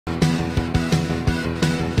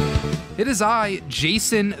It is I,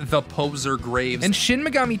 Jason the Poser Graves, and Shin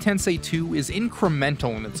Megami Tensei 2 is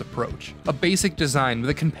incremental in its approach. A basic design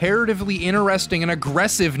with a comparatively interesting and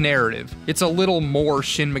aggressive narrative. It's a little more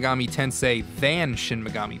Shin Megami Tensei than Shin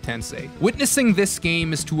Megami Tensei. Witnessing this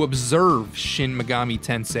game is to observe Shin Megami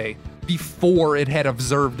Tensei before it had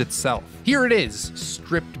observed itself. Here it is,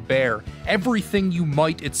 stripped bare. Everything you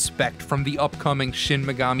might expect from the upcoming Shin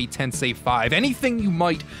Megami Tensei 5. Anything you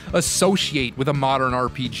might associate with a modern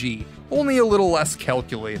RPG. Only a little less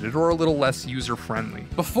calculated or a little less user-friendly.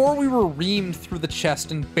 Before we were reamed through the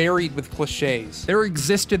chest and buried with cliches, there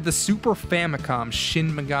existed the Super Famicom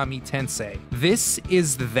Shin Megami Tensei. This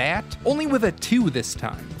is that, only with a 2 this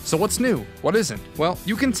time. So what's new? What isn't? Well,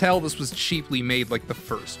 you can tell this was cheaply made like the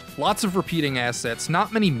first. Lots of repeating assets,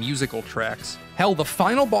 not many musical tracks. Hell, the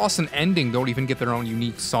final boss and ending don't even get their own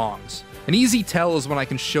unique songs. An easy tell is when I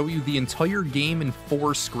can show you the entire game in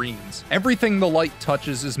 4 screens. Everything the light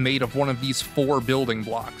touches is made of one of these 4 building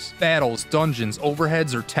blocks. Battles, dungeons,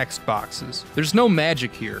 overheads, or text boxes. There's no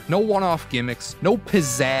magic here, no one-off gimmicks, no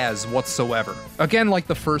pizzazz whatsoever. Again, like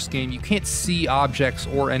the first game, you can't see objects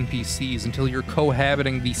or NPCs until you're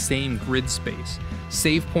cohabiting the same grid space.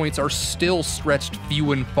 Save points are still stretched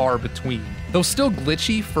few and far between. Though still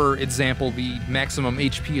glitchy, for example, the maximum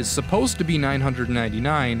HP is supposed to be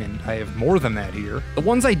 999, and I have more than that here. The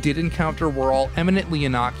ones I did encounter were all eminently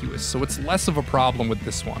innocuous, so it's less of a problem with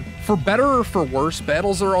this one. For better or for worse,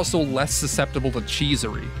 battles are also less susceptible to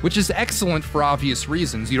cheesery, which is excellent for obvious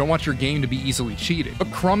reasons. You don't want your game to be easily cheated,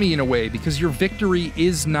 but crummy in a way because your victory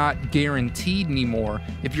is not guaranteed anymore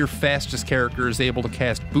if your fastest character is able to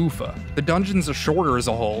cast Boofa. The dungeons are shorter as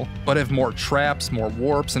a whole, but have more traps, more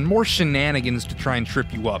warps, and more shenanigans to try and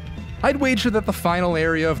trip you up. I'd wager that the final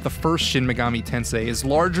area of the first Shin Megami Tensei is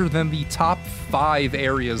larger than the top 5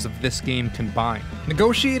 areas of this game combined.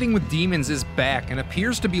 Negotiating with demons is back and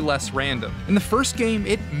appears to be less random. In the first game,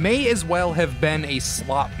 it may as well have been a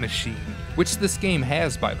slot machine, which this game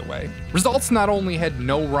has, by the way. Results not only had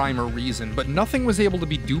no rhyme or reason, but nothing was able to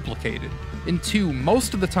be duplicated. In 2,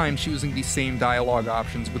 most of the time choosing the same dialogue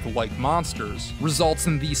options with like monsters results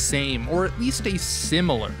in the same, or at least a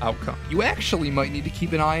similar, outcome. You actually might need to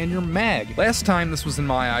keep an eye on your mag. Last time this was in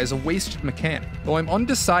my eyes a wasted mechanic, though I'm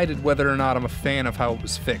undecided whether or not I'm a fan of how it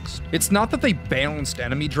was fixed. It's not that they balanced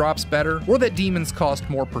enemy drops better, or that demons cost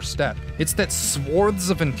more per step. It's that swaths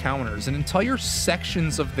of encounters and entire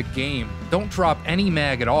sections of the game don't drop any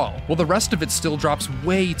mag at all, while the rest of it still drops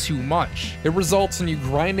way too much. It results in you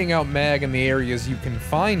grinding out mag in the areas you can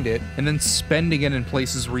find it, and then spending it in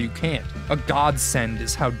places where you can't. A godsend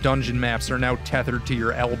is how dungeon maps are now tethered to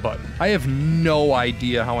your L button. I have no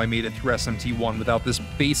idea how I made it through SMT1 without this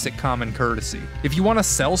basic common courtesy. If you want to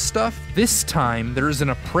sell stuff, this time there is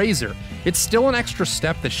an appraiser. It's still an extra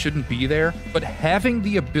step that shouldn't be there, but having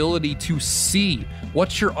the ability to see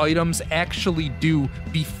what your items actually do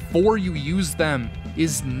before you use them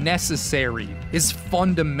is necessary, is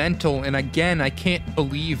fundamental, and again, I can't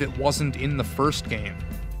believe it wasn't in the first game.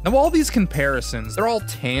 Now, all these comparisons, they're all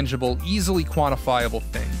tangible, easily quantifiable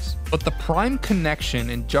things, but the prime connection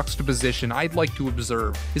and juxtaposition I'd like to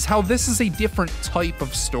observe is how this is a different type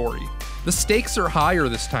of story. The stakes are higher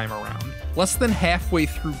this time around. Less than halfway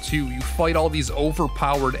through 2, you fight all these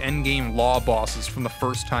overpowered endgame law bosses from the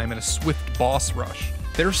first time in a swift boss rush.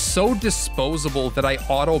 They're so disposable that I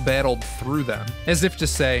auto-battled through them, as if to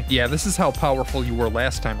say, yeah, this is how powerful you were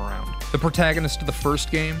last time around. The protagonist of the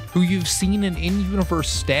first game, who you've seen an in-universe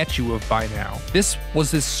statue of by now, this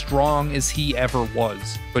was as strong as he ever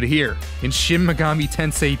was. But here, in Shin Megami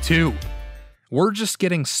Tensei 2, we're just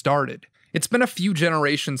getting started. It's been a few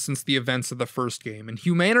generations since the events of the first game, and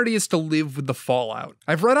humanity is to live with the fallout.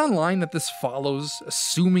 I've read online that this follows,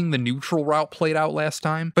 assuming the neutral route played out last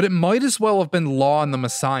time, but it might as well have been Law and the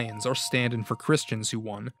Messiahs, or stand-in for Christians, who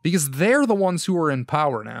won, because they're the ones who are in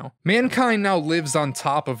power now. Mankind now lives on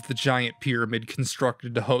top of the giant pyramid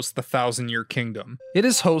constructed to host the 1,000-year kingdom. It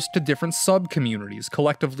is host to different sub-communities,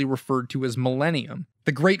 collectively referred to as Millennium.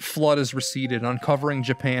 The Great Flood has receded, uncovering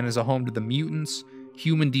Japan as a home to the mutants,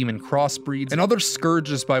 human-demon crossbreeds, and other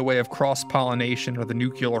scourges by way of cross-pollination or the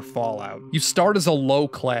nuclear fallout. You start as a low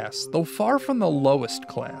class, though far from the lowest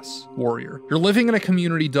class, warrior. You're living in a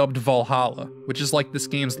community dubbed Valhalla, which is like this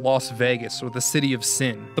game's Las Vegas or the City of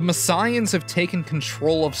Sin. The Messiahs have taken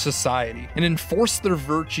control of society and enforced their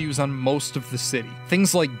virtues on most of the city.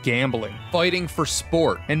 Things like gambling, fighting for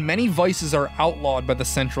sport, and many vices are outlawed by the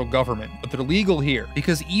central government, but they're legal here,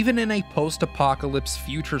 because even in a post-apocalypse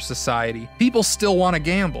future society, people still want to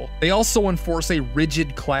gamble. They also enforce a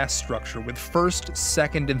rigid class structure, with first,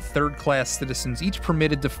 second, and third class citizens each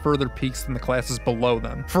permitted to further peaks than the classes below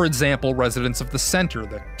them. For example, residents of the center,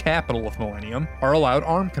 the capital of Millennium, are allowed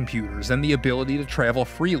armed computers and the ability to travel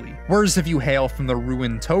freely. Whereas if you hail from the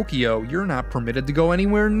ruined Tokyo, you're not permitted to go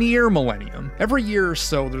anywhere near Millennium. Every year or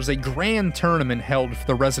so, there's a grand tournament held for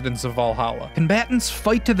the residents of Valhalla. Combatants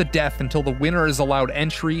fight to the death until the winner is allowed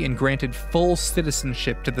entry and granted full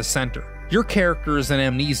citizenship to the center. Your character is an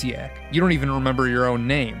amnesiac. You don't even remember your own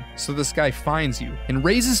name, so this guy finds you and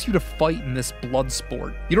raises you to fight in this blood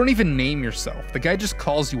sport. You don't even name yourself, the guy just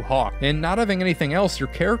calls you Hawk, and not having anything else, your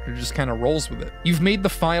character just kinda rolls with it. You've made the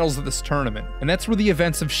finals of this tournament, and that's where the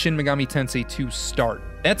events of Shin Megami Tensei 2 start.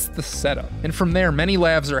 That's the setup. And from there, many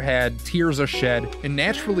laughs are had, tears are shed, and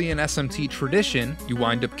naturally in SMT tradition, you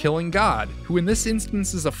wind up killing God, who in this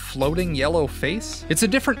instance is a floating yellow face. It's a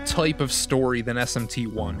different type of story than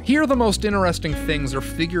SMT1. Here, the most interesting things are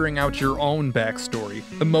figuring out your own backstory,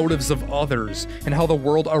 the motives of others, and how the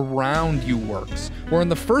world around you works. Where in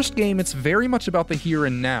the first game, it's very much about the here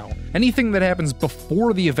and now. Anything that happens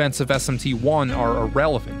before the events of SMT1 are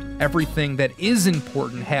irrelevant. Everything that is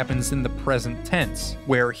important happens in the present tense,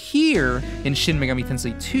 where here, in Shin Megami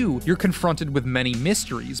Tensei 2, you're confronted with many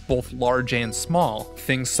mysteries, both large and small.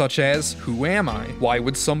 Things such as, who am I? Why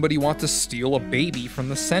would somebody want to steal a baby from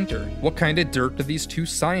the center? What kind of dirt do these two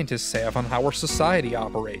scientists have on how our society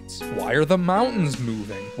operates? Why are the mountains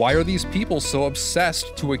moving? Why are these people so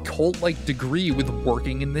obsessed to a cult-like degree with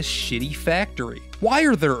working in this shitty factory? Why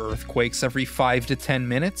are there earthquakes every 5 to 10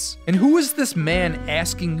 minutes? And who is this man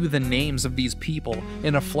asking you the names of these people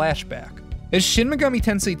in a flashback? As Shin Megami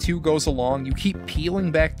Tensei 2 goes along, you keep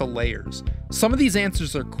peeling back the layers. Some of these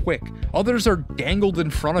answers are quick, others are dangled in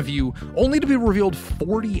front of you, only to be revealed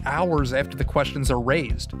 40 hours after the questions are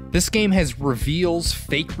raised. This game has reveals,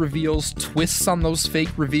 fake reveals, twists on those fake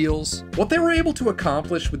reveals. What they were able to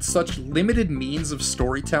accomplish with such limited means of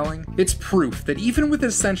storytelling, it's proof that even with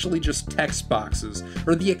essentially just text boxes,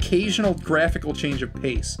 or the occasional graphical change of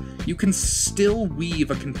pace, you can still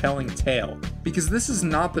weave a compelling tale. Because this is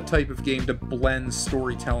not the type of game to blend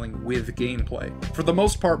storytelling with gameplay. For the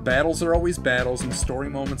most part, battles are always battles and story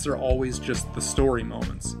moments are always just the story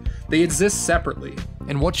moments. They exist separately,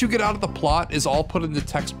 and what you get out of the plot is all put into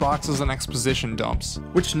text boxes and exposition dumps,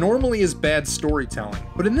 which normally is bad storytelling,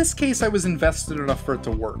 but in this case I was invested enough for it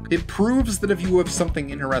to work. It proves that if you have something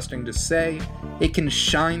interesting to say, it can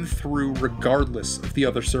shine through regardless of the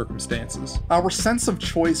other circumstances. Our sense of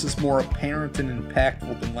choice is more apparent and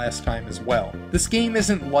impactful than last time as well. This game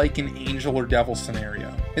isn't like an angel or devil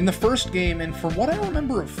scenario. In the first game, and from what I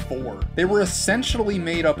remember of 4, they were essentially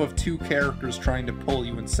made up of two characters trying to pull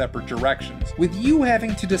you in separate directions, with you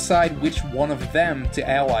having to decide which one of them to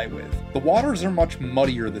ally with. The waters are much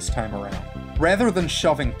muddier this time around. Rather than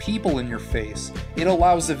shoving people in your face, it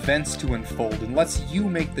allows events to unfold and lets you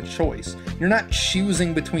make the choice. You're not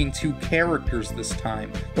choosing between two characters this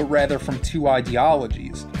time, but rather from two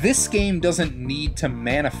ideologies. This game doesn't need to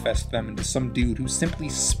manifest them into some dude who simply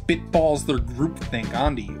spitballs their groupthink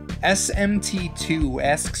onto you. SMT2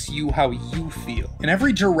 asks you how you feel, and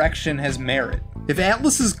every direction has merit. If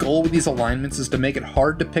Atlus's goal with these alignments is to make it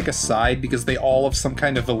hard to pick a side because they all have some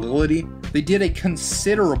kind of validity, they did a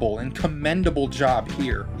considerable and commendable job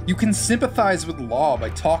here. You can sympathize with Law by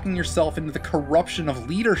talking yourself into the corruption of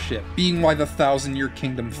leadership being why the 1,000-Year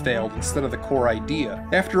Kingdom failed instead of the core idea.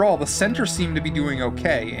 After all, the center seemed to be doing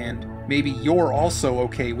okay, and maybe you're also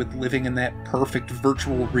okay with living in that perfect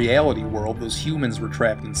virtual reality world those humans were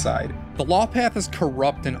trapped inside. The law path is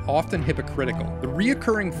corrupt and often hypocritical. The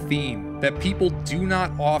reoccurring theme that people do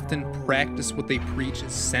not often practice what they preach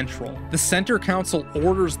is central. The Center Council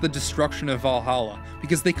orders the destruction of Valhalla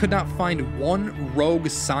because they could not find one rogue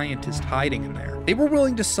scientist hiding in there. They were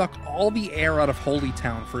willing to suck all the air out of Holy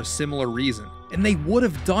Town for a similar reason. And they would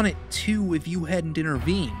have done it too if you hadn't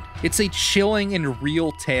intervened. It's a chilling and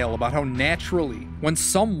real tale about how naturally, when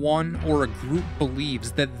someone or a group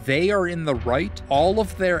believes that they are in the right, all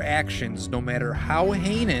of their actions, no matter how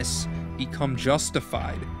heinous, become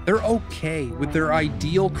justified. They're okay with their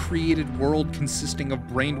ideal created world consisting of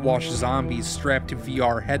brainwashed zombies strapped to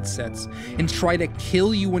VR headsets and try to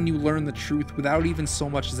kill you when you learn the truth without even so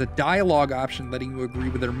much as a dialogue option letting you agree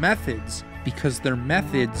with their methods, because their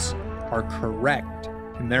methods are correct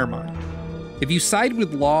in their mind. If you side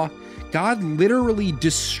with Law, God literally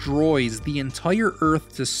destroys the entire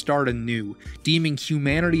Earth to start anew, deeming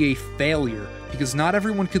humanity a failure because not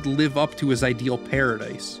everyone could live up to his ideal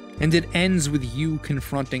paradise. and it ends with you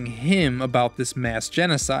confronting him about this mass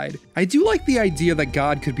genocide. I do like the idea that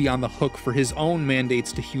God could be on the hook for his own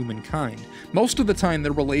mandates to humankind. Most of the time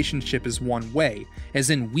their relationship is one way, as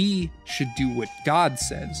in we should do what God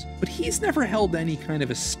says, but he's never held any kind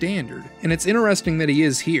of a standard, and it's interesting that he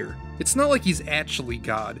is here. It's not like he's actually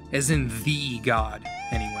God, as in the God,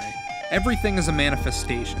 anyway. Everything is a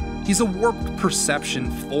manifestation. He's a warped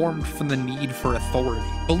perception formed from the need for authority.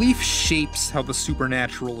 Belief shapes how the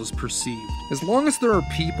supernatural is perceived. As long as there are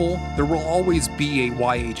people, there will always be a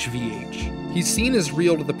yhvh. He's seen as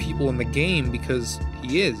real to the people in the game because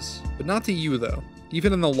he is, but not to you though,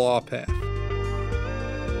 even in the law path.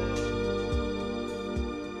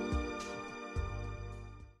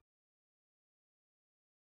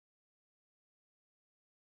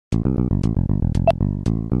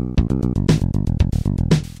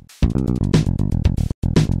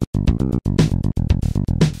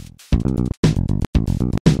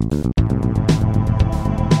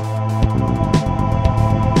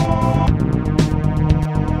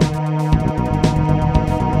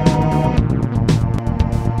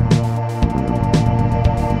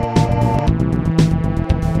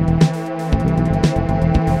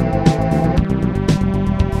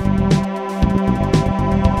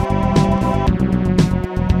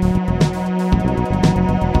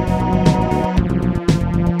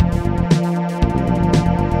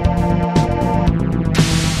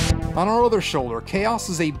 On our other shoulder, Chaos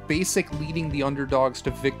is a basic leading the underdogs to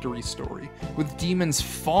victory story, with demons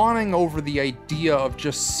fawning over the idea of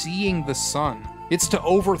just seeing the sun. It's to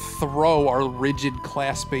overthrow our rigid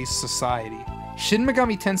class-based society. Shin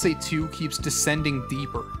Megami Tensei 2 keeps descending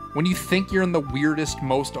deeper. When you think you're in the weirdest,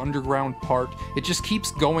 most underground part, it just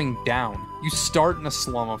keeps going down. You start in a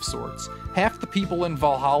slum of sorts. Half the people in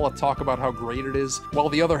Valhalla talk about how great it is, while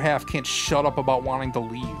the other half can't shut up about wanting to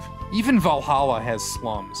leave. Even Valhalla has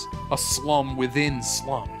slums. A slum within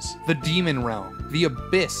slums. The Demon Realm, the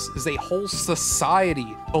Abyss, is a whole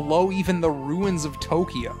society below even the ruins of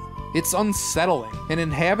Tokyo. It's unsettling, and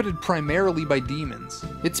inhabited primarily by demons.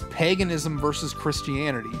 It's paganism versus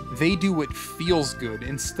Christianity. They do what feels good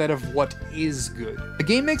instead of what is good. The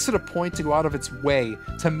game makes it a point to go out of its way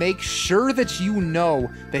to make sure that you know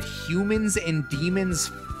that humans and demons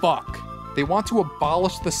fuck. They want to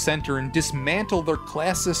abolish the center and dismantle their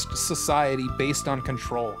classist society based on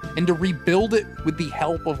control, and to rebuild it with the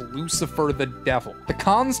help of Lucifer the devil. The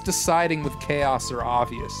cons deciding with Chaos are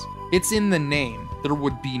obvious. It's in the name. There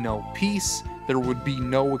would be no peace, there would be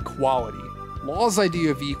no equality. Law's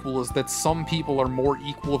idea of equal is that some people are more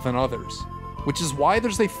equal than others, which is why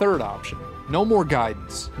there's a third option. No more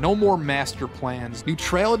guidance, no more master plans.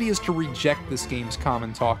 Neutrality is to reject this game's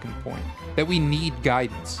common talking point, that we need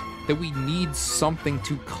guidance, that we need something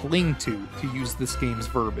to cling to use this game's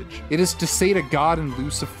verbiage. It is to say to God and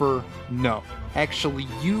Lucifer, no. Actually,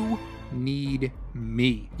 you need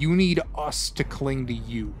me. You need us to cling to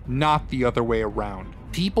you, not the other way around.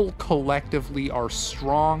 People collectively are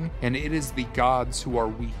strong, and it is the gods who are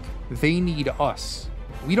weak. They need us.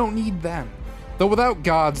 We don't need them. Though without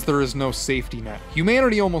gods, there is no safety net.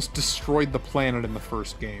 Humanity almost destroyed the planet in the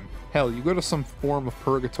first game. Hell, you go to some form of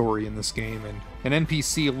purgatory in this game, and an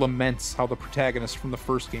NPC laments how the protagonist from the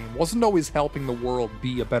first game wasn't always helping the world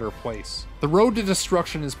be a better place. The road to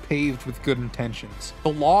destruction is paved with good intentions.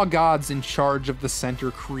 The law gods in charge of the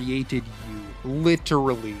center created you,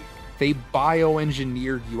 literally. They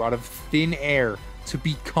bioengineered you out of thin air to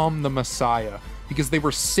become the Messiah, because they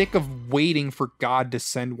were sick of waiting for God to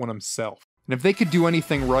send one himself. And if they could do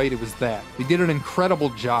anything right, it was that. They did an incredible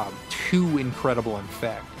job. Too incredible, in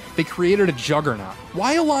fact. They created a juggernaut.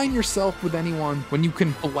 Why align yourself with anyone when you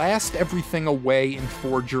can blast everything away and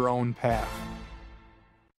forge your own path?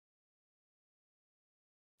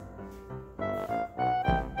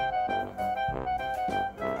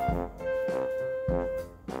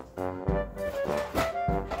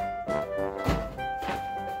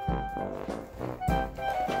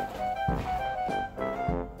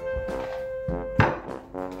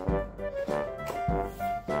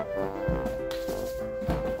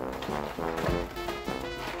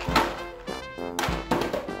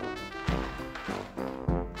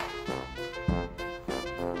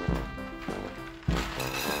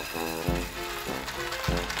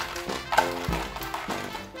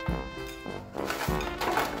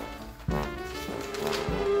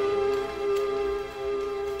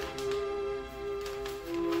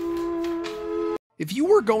 If you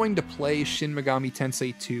were going to play Shin Megami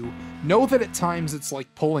Tensei 2, know that at times it's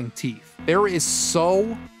like pulling teeth. There is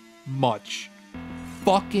so much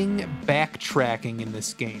fucking backtracking in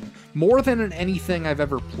this game, more than in anything I've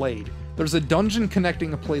ever played. There's a dungeon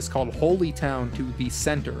connecting a place called Holy Town to the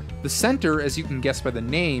center. The center, as you can guess by the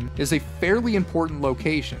name, is a fairly important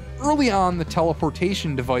location. Early on, the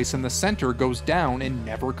teleportation device in the center goes down and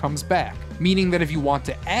never comes back, meaning that if you want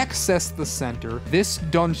to access the center, this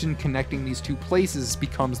dungeon connecting these two places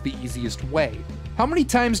becomes the easiest way. How many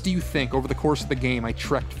times do you think over the course of the game I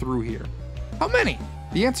trekked through here? How many?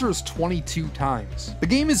 The answer is 22 times. The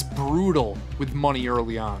game is brutal with money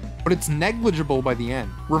early on, but it's negligible by the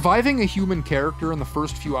end. Reviving a human character in the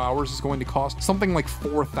first few hours is going to cost something like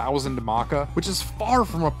 4,000 Maka, which is far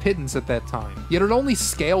from a pittance at that time, yet it only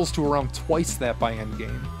scales to around twice that by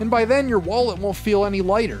endgame. And by then, your wallet won't feel any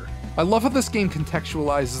lighter. I love how this game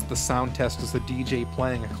contextualizes the sound test as a DJ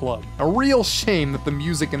playing a club. A real shame that the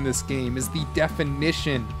music in this game is the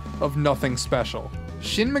definition of nothing special.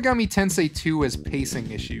 Shin Megami Tensei 2 has pacing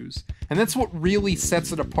issues, and that's what really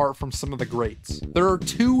sets it apart from some of the greats. There are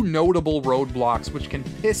two notable roadblocks which can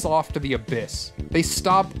piss off to the abyss. They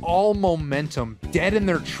stop all momentum dead in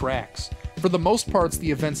their tracks. For the most parts, the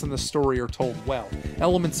events in the story are told well.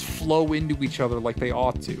 Elements flow into each other like they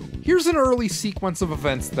ought to. Here's an early sequence of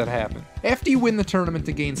events that happen. After you win the tournament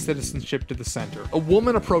to gain citizenship to the center, a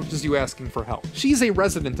woman approaches you asking for help. She's a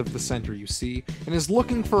resident of the center, you see, and is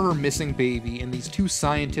looking for her missing baby and these two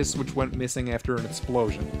scientists which went missing after an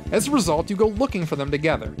explosion. As a result, you go looking for them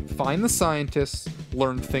together. Find the scientists,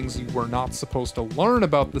 learn things you were not supposed to learn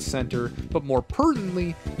about the center, but more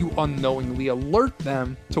pertinently, you unknowingly alert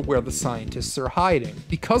them to where the scientists are hiding.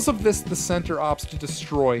 Because of this, the center opts to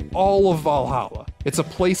destroy all of Valhalla. It's a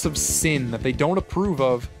place of sin that they don't approve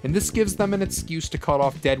of, and this gives them an excuse to cut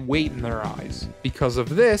off dead weight in their eyes. Because of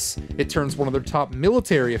this, it turns one of their top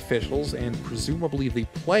military officials, and presumably the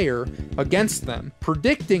player, against them.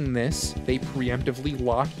 Predicting this, they preemptively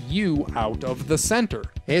lock you out of the center.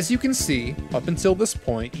 As you can see, up until this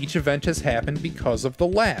point, each event has happened because of the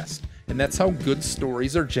last. And that's how good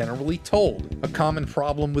stories are generally told. A common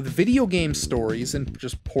problem with video game stories, and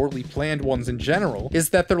just poorly planned ones in general, is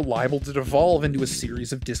that they're liable to devolve into a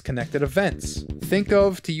series of disconnected events. Think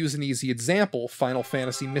of, to use an easy example, Final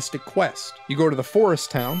Fantasy Mystic Quest. You go to the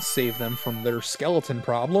forest town, save them from their skeleton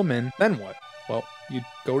problem, and then what? Well, you'd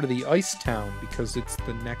go to the ice town because it's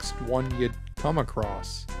the next one you'd come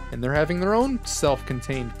across. And they're having their own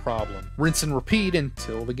self-contained problem. Rinse and repeat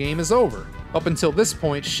until the game is over. Up until this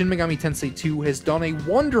point, Shin Megami Tensei 2 has done a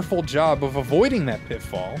wonderful job of avoiding that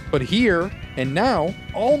pitfall, but here, and now,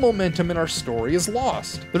 all momentum in our story is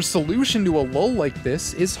lost. Their solution to a lull like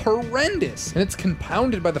this is horrendous, and it's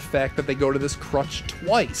compounded by the fact that they go to this crutch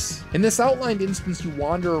twice. In this outlined instance, you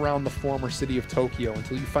wander around the former city of Tokyo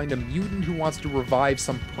until you find a mutant who wants to revive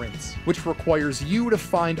some prince, which requires you to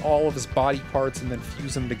find all of his body parts and then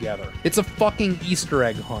fuse them together. It's a fucking Easter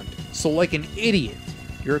egg hunt, so like an idiot,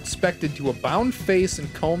 you're expected to abound face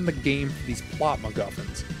and comb the game for these plot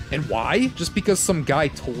MacGuffins. And why? Just because some guy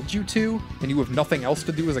told you to, and you have nothing else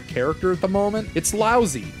to do as a character at the moment? It's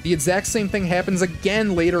lousy. The exact same thing happens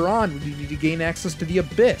again later on when you need to gain access to the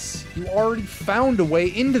Abyss. You already found a way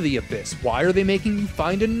into the Abyss. Why are they making you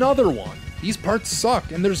find another one? These parts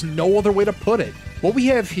suck, and there's no other way to put it. What we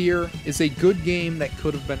have here is a good game that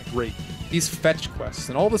could have been great. These fetch quests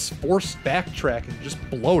and all this forced backtracking just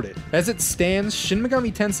bloat it. As it stands, Shin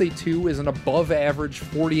Megami Tensei 2 is an above-average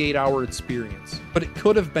 48-hour experience, but it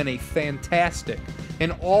could have been a fantastic,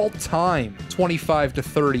 an all-time 25 to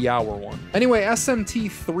 30-hour one. Anyway, SMT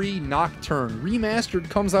 3 Nocturne Remastered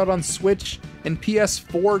comes out on Switch and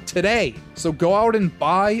PS4 today, so go out and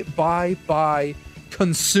buy,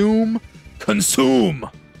 consume.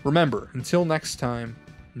 Remember, until next time,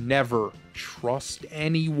 never trust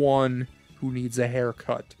anyone who needs a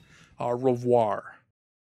haircut. Au revoir.